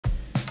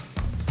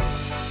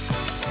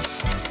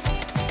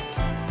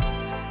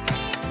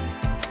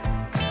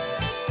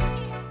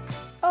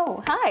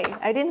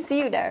Hi, I didn't see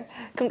you there.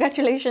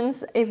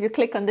 Congratulations, if you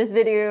click on this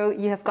video,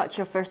 you have got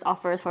your first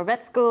offers for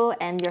vet school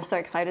and you're so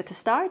excited to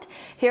start.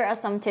 Here are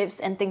some tips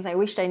and things I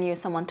wished I knew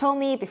someone told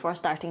me before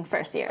starting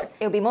first year.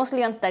 It'll be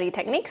mostly on study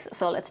techniques,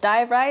 so let's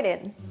dive right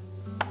in.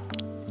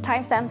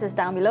 Timestamps is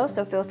down below,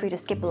 so feel free to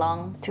skip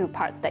along to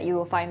parts that you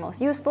will find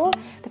most useful.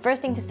 The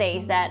first thing to say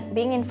is that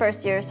being in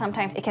first year,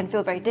 sometimes it can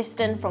feel very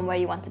distant from where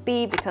you want to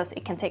be because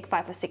it can take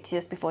 5 or 6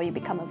 years before you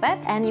become a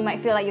vet, and you might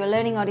feel like you're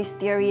learning all this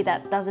theory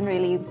that doesn't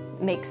really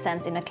make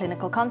sense in a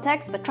clinical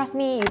context. But trust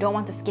me, you don't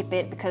want to skip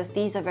it because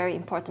these are very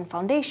important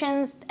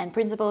foundations and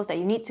principles that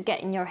you need to get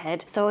in your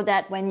head so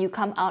that when you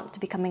come out to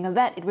becoming a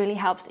vet, it really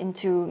helps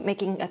into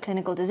making a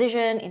clinical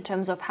decision in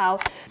terms of how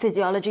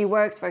physiology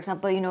works. For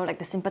example, like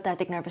the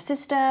sympathetic nervous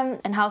system,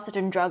 and how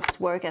certain drugs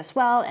work as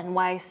well, and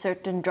why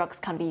certain drugs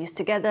can't be used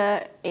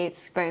together.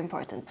 It's very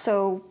important.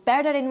 So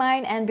bear that in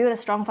mind and build a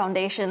strong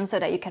foundation so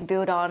that you can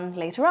build on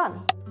later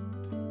on.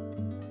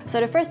 So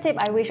the first tip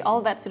I wish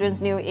all vet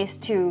students knew is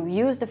to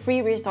use the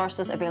free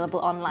resources available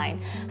online.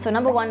 So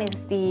number one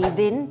is the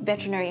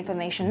Veterinary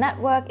Information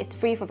Network. It's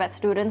free for vet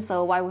students,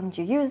 so why wouldn't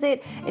you use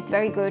it? It's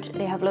very good.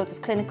 They have loads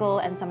of clinical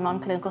and some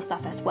non-clinical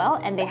stuff as well.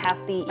 And they have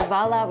the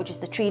Ivala, which is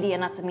the 3D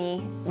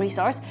anatomy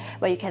resource,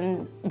 where you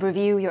can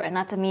review your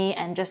anatomy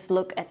and just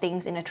look at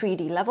things in a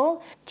 3D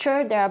level.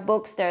 Sure, there are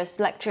books, there's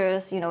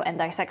lectures, and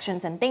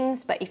dissections and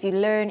things, but if you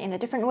learn in a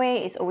different way,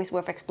 it's always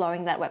worth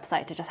exploring that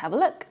website to just have a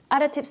look.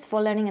 Other tips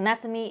for learning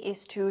anatomy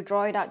is to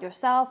draw it out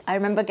yourself. I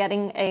remember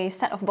getting a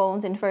set of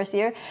bones in first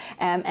year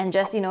and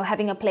just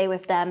having a play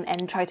with them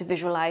and try to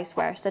visualize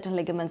where certain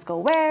ligaments go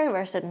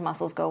where certain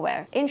muscles go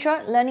where. In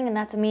short, learning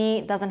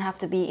anatomy doesn't have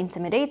to be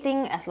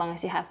intimidating as long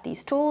as you have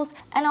these tools.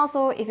 And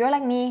also, if you're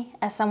like me,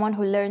 as someone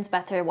who learns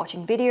better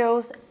watching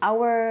videos,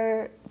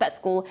 our vet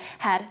school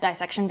had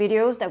dissection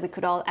videos that we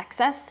could all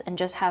access and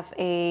just have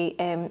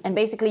and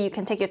basically you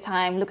can take your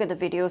time, look at the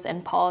videos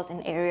and pause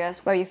in areas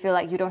where you feel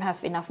like you don't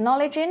have enough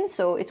knowledge in.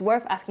 So it's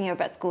worth asking your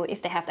vet school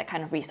if they have that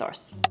kind of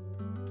resource.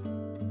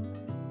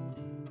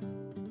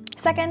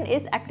 Second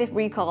is active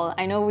recall.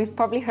 I know we've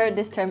probably heard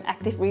this term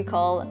active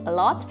recall a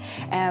lot,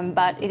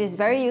 but it is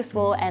very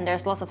useful and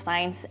there's lots of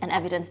science and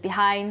evidence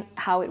behind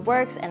how it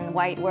works and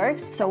why it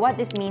works. So what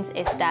this means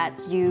is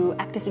that you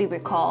actively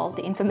recall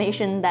the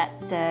information that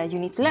you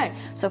need to learn.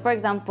 So for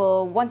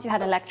example, once you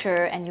had a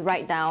lecture and you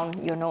write down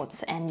your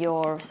notes and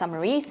your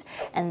summaries,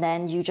 and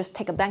then you just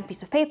take a blank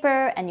piece of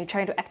paper and you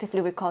try to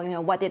actively recall,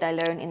 what did I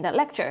learn in that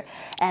lecture?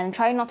 And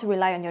try not to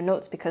rely on your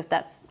notes because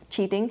that's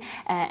cheating,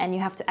 and you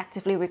have to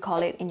actively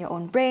recall it in your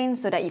own brain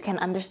so that you can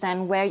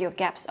understand where your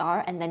gaps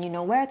are, and then you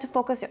know where to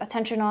focus your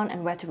attention on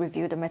and where to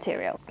review the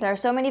material. There are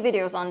so many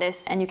videos on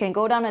this and you can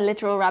go down a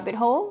literal rabbit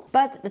hole,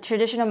 but the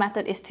traditional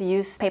method is to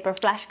use paper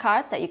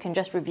flashcards that you can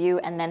just review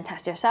and then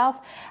test yourself.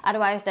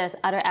 Otherwise, there's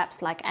other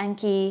apps like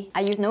Anki.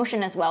 I use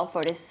Notion as well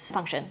for this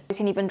function. You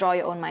can even draw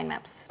your own mind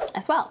maps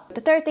as well.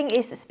 The third thing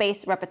is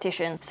spaced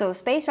repetition. So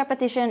spaced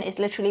repetition is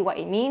literally what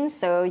it means.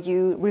 So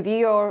you review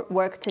your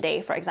work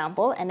today, for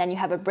example, and then you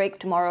have a break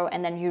tomorrow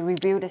and then you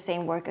review the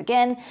same work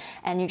again,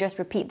 and you just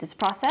repeat this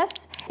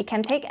process. It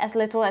can take as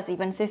little as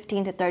even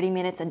 15 to 30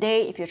 minutes a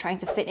day if you're trying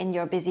to fit in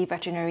your busy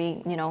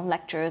veterinary,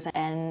 lectures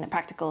and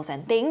practicals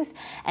and things.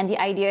 And the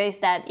idea is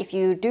that if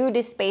you do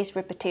this spaced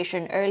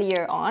repetition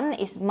earlier on,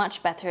 it's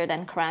much better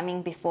than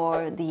cramming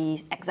before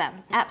the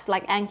exam. Apps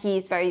like Anki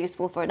is very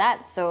useful for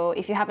that. So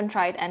if you haven't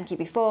tried Anki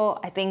before,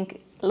 I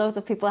think loads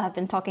of people have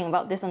been talking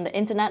about this on the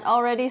internet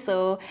already,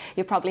 so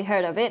you probably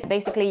heard of it.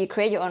 Basically, you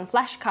create your own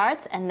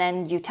flashcards and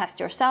then you test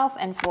yourself,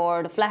 and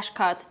for the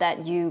flashcards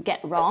that you get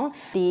wrong,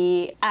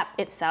 the app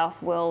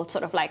itself will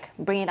sort of like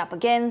bring it up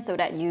again so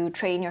that you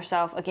train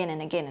yourself again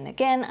and again and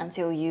again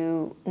until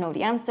you know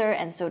the answer,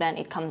 and so then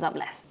it comes up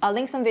less. I'll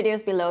link some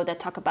videos below that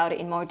talk about it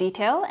in more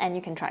detail and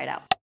you can try it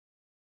out.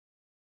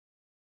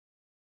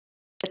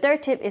 The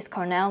third tip is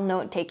Cornell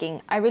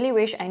note-taking. I really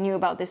wish I knew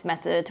about this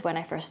method when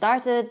I first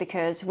started,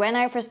 because when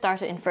I first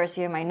started in first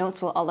year, my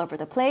notes were all over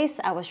the place.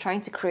 I was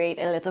trying to create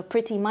a little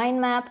pretty mind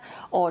map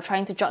or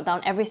trying to jot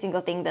down every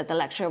single thing that the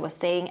lecturer was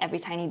saying, every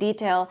tiny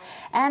detail.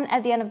 And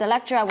at the end of the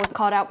lecture, I was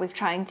caught up with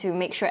trying to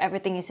make sure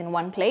everything is in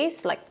one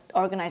place, like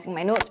organizing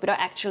my notes without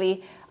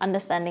actually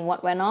understanding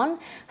what went on.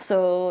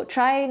 So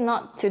try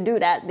not to do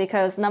that,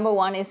 because number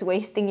one is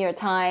wasting your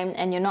time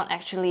and you're not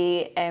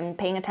actually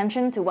paying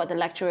attention to what the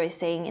lecturer is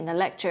saying in the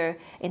lecture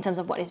in terms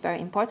of what is very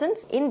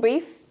important. In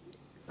brief,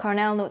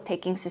 Cornell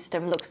note-taking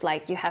system looks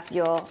like you have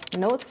your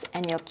notes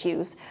and your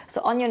cues. So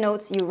on your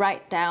notes, you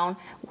write down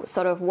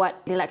sort of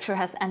what the lecturer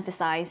has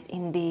emphasized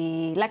in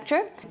the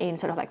lecture in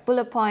sort of like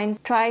bullet points.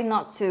 Try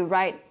not to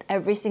write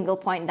every single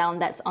point down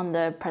that's on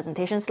the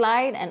presentation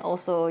slide, and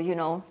also,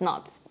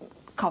 not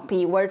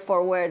copy word for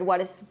word what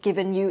is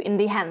given you in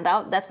the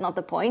handout. That's not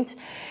the point.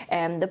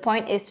 The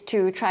point is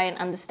to try and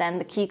understand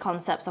the key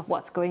concepts of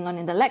what's going on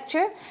in the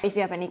lecture. If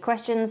you have any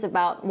questions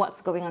about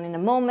what's going on in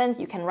the moment,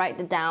 you can write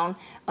it down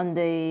on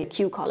the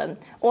Q column.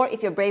 Or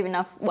if you're brave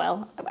enough, well,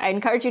 I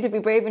encourage you to be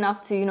brave enough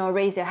to,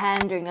 raise your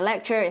hand during the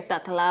lecture, if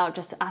that's allowed,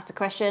 just to ask the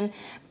question,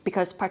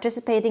 because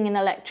participating in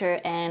a lecture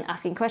and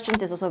asking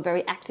questions is also a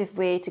very active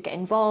way to get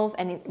involved,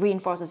 and it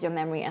reinforces your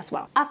memory as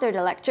well. After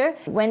the lecture,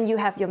 when you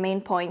have your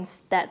main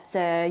points that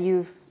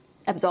you've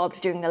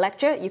absorbed during the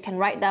lecture, you can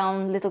write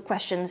down little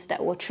questions that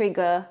will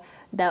trigger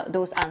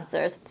those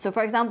answers. So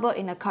for example,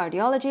 in a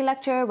cardiology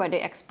lecture where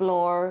they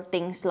explore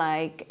things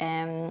like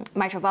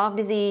mitral valve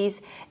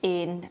disease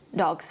in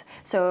dogs.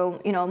 So,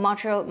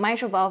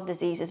 mitral valve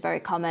disease is very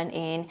common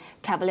in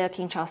Cavalier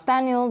King Charles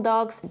Spaniel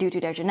dogs due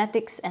to their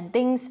genetics and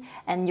things.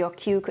 And your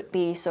cue could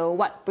be, so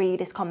what breed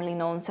is commonly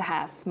known to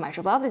have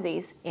mitral valve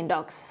disease in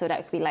dogs? So that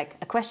could be like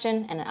a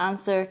question and an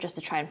answer just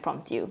to try and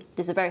prompt you.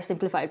 This is a very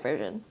simplified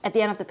version. At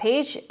the end of the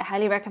page, I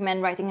highly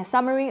recommend writing a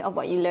summary of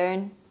what you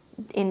learned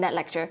in that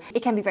lecture.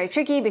 It can be very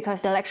tricky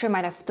because the lecturer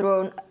might have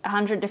thrown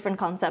 100 different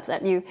concepts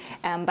at you,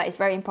 but it's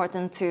very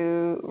important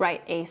to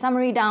write a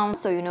summary down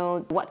so you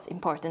know what's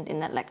important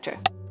in that lecture.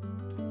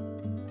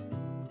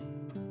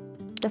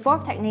 The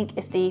fourth technique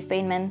is the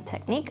feynman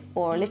technique,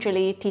 or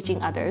literally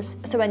teaching others.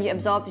 So when you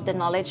absorb the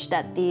knowledge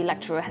that the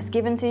lecturer has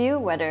given to you,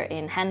 whether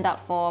in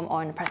handout form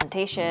or in a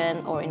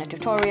presentation or in a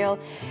tutorial,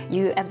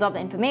 you absorb the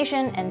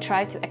information and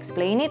try to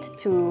explain it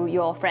to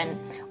your friend,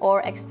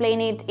 or explain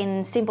it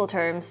in simple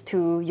terms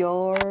to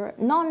your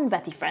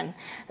non-vetty friend,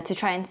 to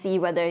try and see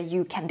whether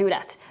you can do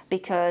that.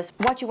 Because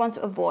what you want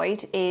to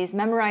avoid is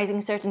memorizing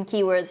certain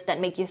keywords that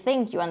make you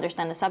think you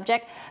understand the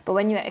subject, but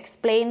when you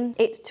explain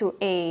it to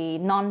a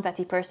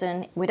non-vetty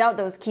person without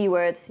those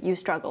keywords, you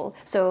struggle.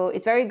 So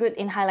it's very good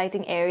in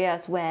highlighting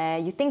areas where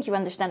you think you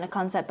understand the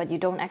concept but you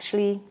don't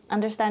actually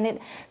understand it.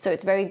 So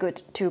it's very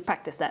good to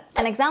practice that.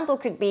 An example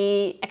could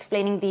be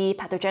explaining the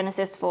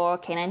pathogenesis for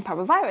canine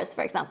parvovirus,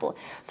 for example.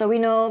 So we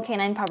know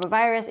canine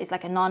parvovirus is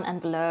like a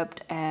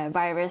non-enveloped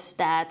virus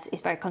that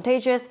is very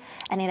contagious,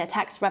 and it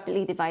attacks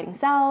rapidly dividing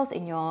cells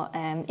in your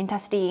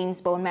intestines,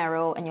 bone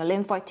marrow, and your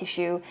lymphoid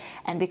tissue.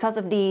 And because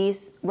of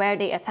these, where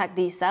they attack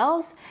these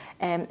cells,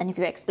 and if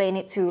you explain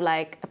it to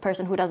like a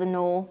person who doesn't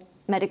know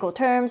medical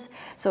terms,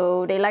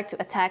 so they like to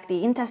attack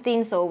the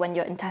intestine. So when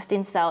your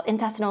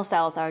intestinal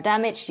cells are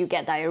damaged, you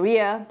get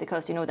diarrhea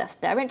because that's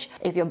damage.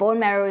 If your bone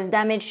marrow is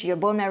damaged, your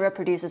bone marrow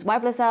produces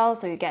white blood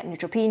cells, so you get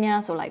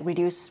neutropenia, so like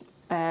reduced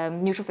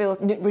neutrophils,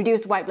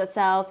 reduced white blood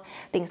cells,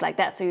 things like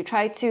that. So you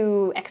try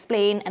to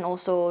explain, and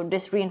also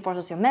this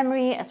reinforces your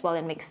memory as well.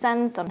 It makes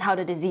sense on how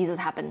the diseases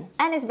happen.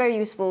 And it's very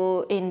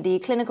useful in the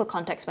clinical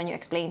context when you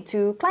explain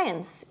to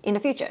clients in the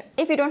future.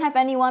 If you don't have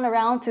anyone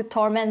around to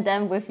torment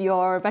them with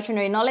your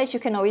veterinary knowledge, you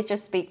can always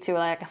just speak to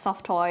like a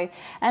soft toy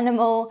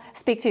animal,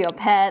 speak to your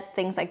pet,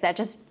 things like that.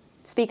 Just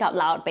speak out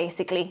loud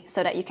basically,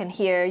 so that you can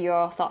hear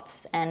your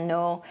thoughts and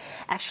know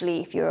actually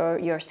if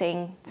you're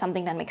saying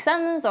something that makes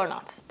sense or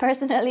not.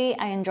 Personally,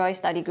 I enjoy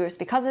study groups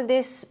because of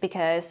this,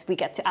 because we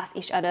get to ask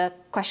each other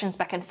questions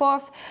back and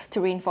forth to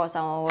reinforce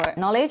our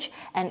knowledge.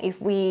 And if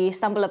we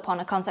stumble upon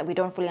a concept we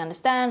don't fully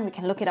understand, we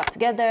can look it up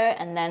together,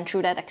 and then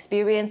through that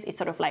experience, it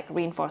sort of like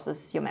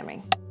reinforces your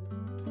memory.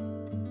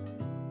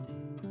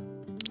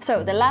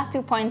 So the last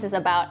 2 points is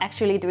about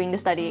actually doing the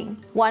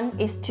studying. One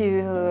is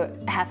to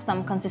have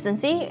some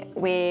consistency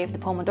with the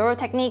Pomodoro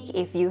technique,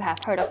 if you have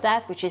heard of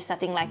that, which is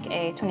setting like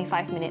a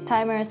 25-minute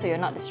timer so you're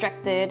not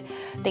distracted.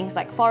 Things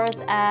like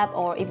Forest app,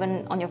 or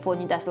even on your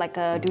phone, there's like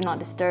a do not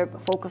disturb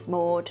focus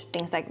mode,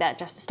 things like that,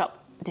 just to stop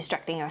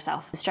distracting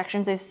yourself.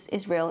 Distractions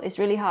is real, it's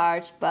really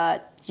hard,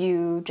 but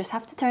you just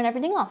have to turn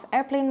everything off.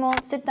 Airplane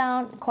mode, sit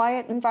down,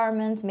 quiet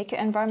environments, make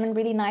your environment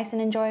really nice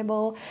and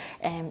enjoyable,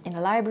 in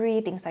a library,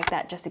 things like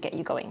that, just to get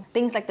you going.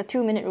 Things like the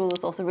 2-minute rule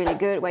is also really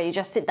good, where you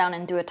just sit down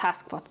and do a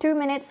task for 2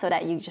 minutes so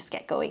that you just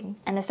get going.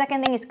 And the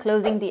second thing is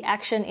closing the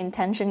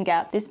action-intention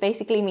gap. This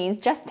basically means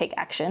just take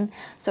action.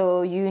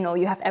 So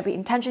you have every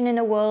intention in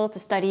the world to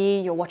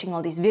study, you're watching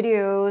all these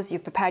videos,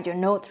 you've prepared your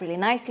notes really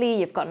nicely,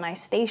 you've got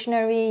nice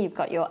stationery, you've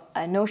got your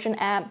Notion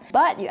app,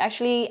 but you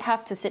actually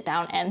have to sit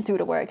down and do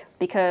the work,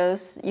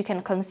 because you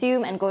can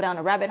consume and go down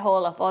a rabbit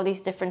hole of all these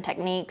different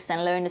techniques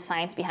and learn the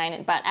science behind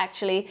it, but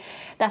actually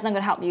that's not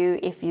going to help you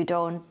if you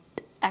don't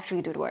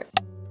actually do the work.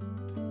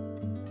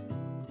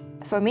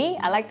 For me,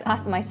 I like to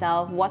ask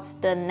myself, what's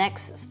the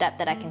next step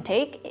that I can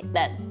take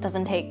that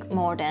doesn't take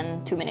more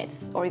than 2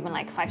 minutes or even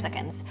like 5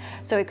 seconds.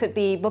 So it could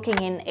be booking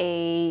in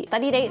a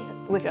study date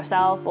with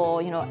yourself,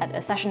 or at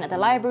a session at the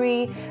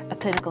library, a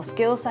clinical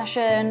skills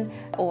session,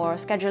 or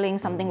scheduling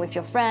something with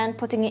your friend,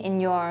 putting it in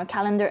your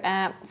calendar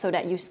app so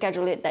that you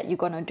schedule it that you're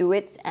gonna do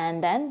it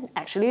and then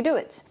actually do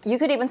it. You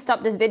could even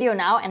stop this video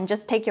now and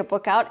just take your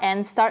book out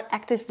and start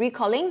active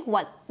recalling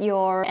what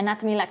your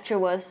anatomy lecture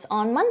was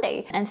on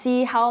Monday, and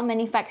see how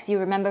many facts you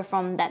remember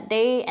from that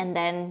day, and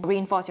then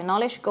reinforce your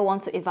knowledge. Go on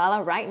to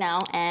Evala right now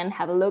and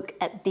have a look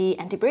at the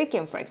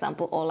antebrachium, for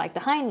example, or like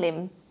the hind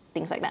limb,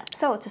 things like that.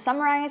 So to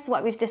summarize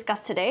what we've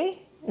discussed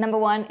today, Number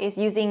one is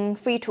using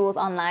free tools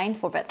online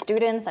for vet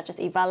students such as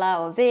Evala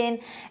or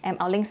Vin, and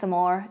I'll link some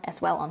more as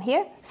well on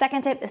here.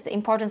 Second tip is the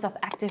importance of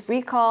active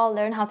recall.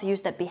 Learn how to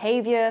use that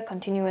behavior,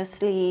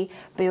 continuously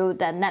build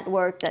that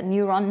network, that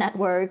neuron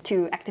network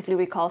to actively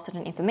recall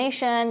certain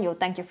information. You'll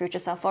thank your future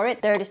self for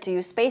it. Third is to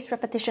use spaced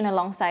repetition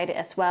alongside it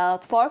as well.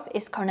 Fourth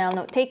is Cornell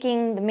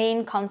note-taking. The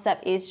main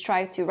concept is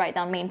try to write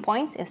down main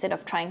points instead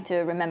of trying to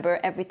remember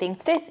everything.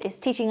 Fifth is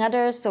teaching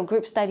others, so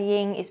group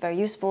studying is very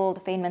useful.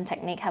 The Feynman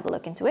technique, have a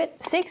look into it.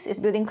 Sixth is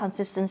building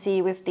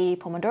consistency with the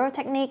Pomodoro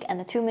technique and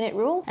the 2-minute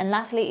rule. And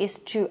lastly is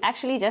to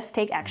actually just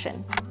take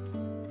action.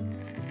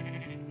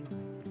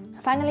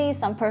 Finally,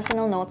 some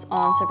personal notes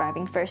on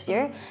surviving first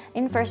year.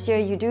 In first year,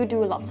 you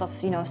do lots of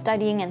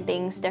studying and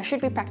things. There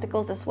should be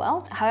practicals as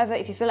well. However,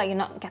 if you feel like you're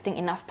not getting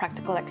enough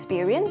practical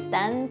experience,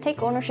 then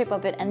take ownership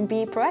of it and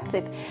be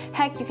proactive.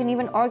 Heck, you can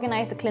even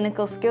organize a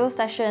clinical skills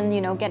session,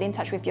 get in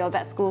touch with your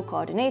vet school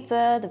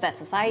coordinator, the vet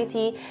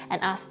society,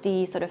 and ask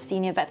the sort of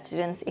senior vet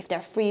students if they're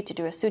free to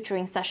do a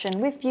suturing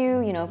session with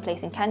you,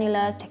 placing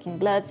cannulas, taking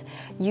bloods.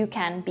 You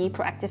can be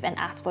proactive and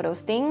ask for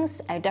those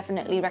things. I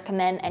definitely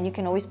recommend, and you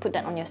can always put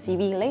that on your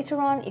CV later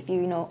on if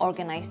you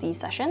organize these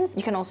sessions.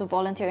 You can also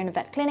volunteer in a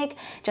vet clinic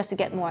just to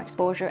get more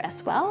exposure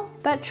as well.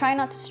 But try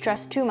not to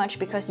stress too much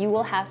because you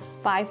will have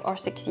 5 or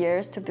 6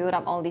 years to build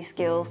up all these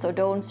skills, so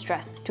don't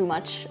stress too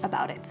much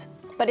about it.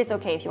 But it's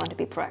okay if you want to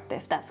be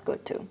proactive, that's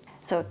good too.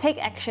 So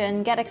take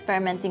action, get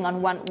experimenting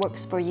on what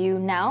works for you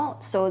now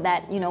so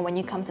that, when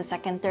you come to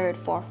 2nd, 3rd,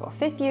 4th or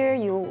 5th year,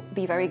 you'll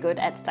be very good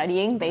at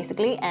studying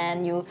basically,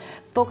 and you'll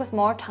focus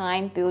more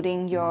time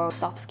building your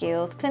soft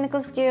skills, clinical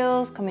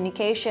skills,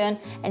 communication,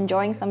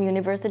 enjoying some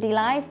university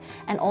life.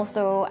 And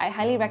also, I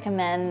highly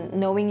recommend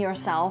knowing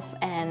yourself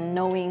and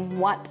knowing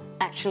what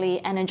actually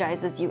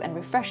energizes you and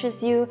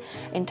refreshes you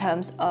in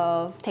terms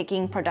of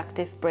taking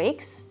productive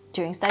breaks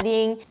during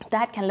studying.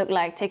 That can look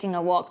like taking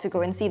a walk to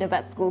go and see the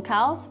vet school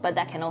cows, but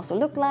that can also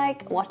look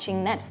like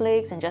watching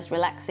Netflix and just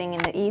relaxing in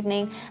the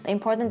evening. The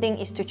important thing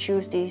is to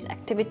choose these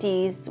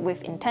activities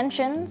with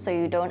intention so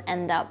you don't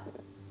end up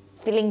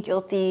feeling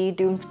guilty,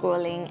 doom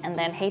scrolling, and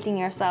then hating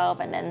yourself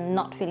and then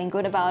not feeling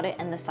good about it,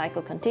 and the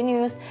cycle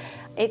continues.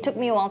 It took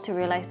me a while to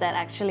realize that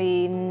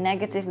actually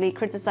negatively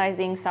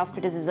criticizing,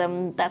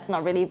 self-criticism, that's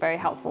not really very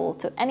helpful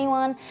to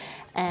anyone.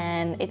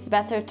 And it's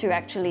better to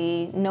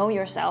actually know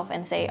yourself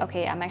and say,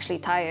 okay, I'm actually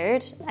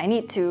tired. I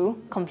need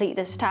to complete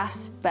this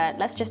task, but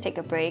let's just take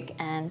a break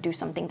and do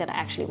something that I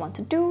actually want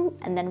to do,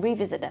 and then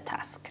revisit that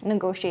task,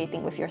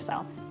 negotiating with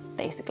yourself,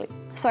 basically.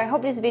 So I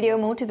hope this video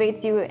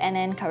motivates you and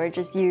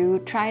encourages you.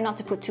 Try not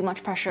to put too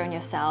much pressure on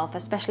yourself,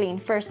 especially in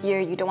first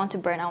year. You don't want to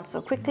burn out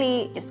so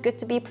quickly. It's good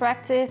to be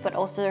proactive, but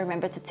also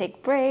remember to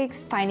take breaks,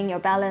 finding your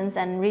balance,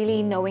 and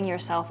really knowing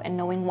yourself and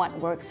knowing what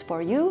works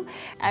for you.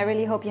 I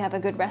really hope you have a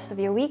good rest of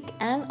your week,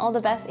 and all the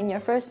best in your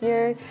first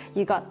year.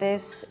 You got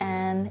this.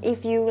 And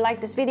if you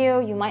like this video,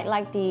 you might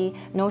like the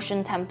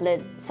Notion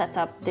template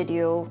setup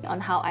video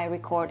on how I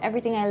record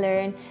everything I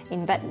learn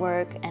in vet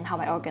work and how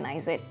I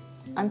organize it.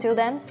 Until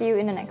then, see you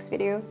in the next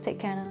video. Take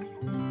care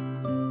now.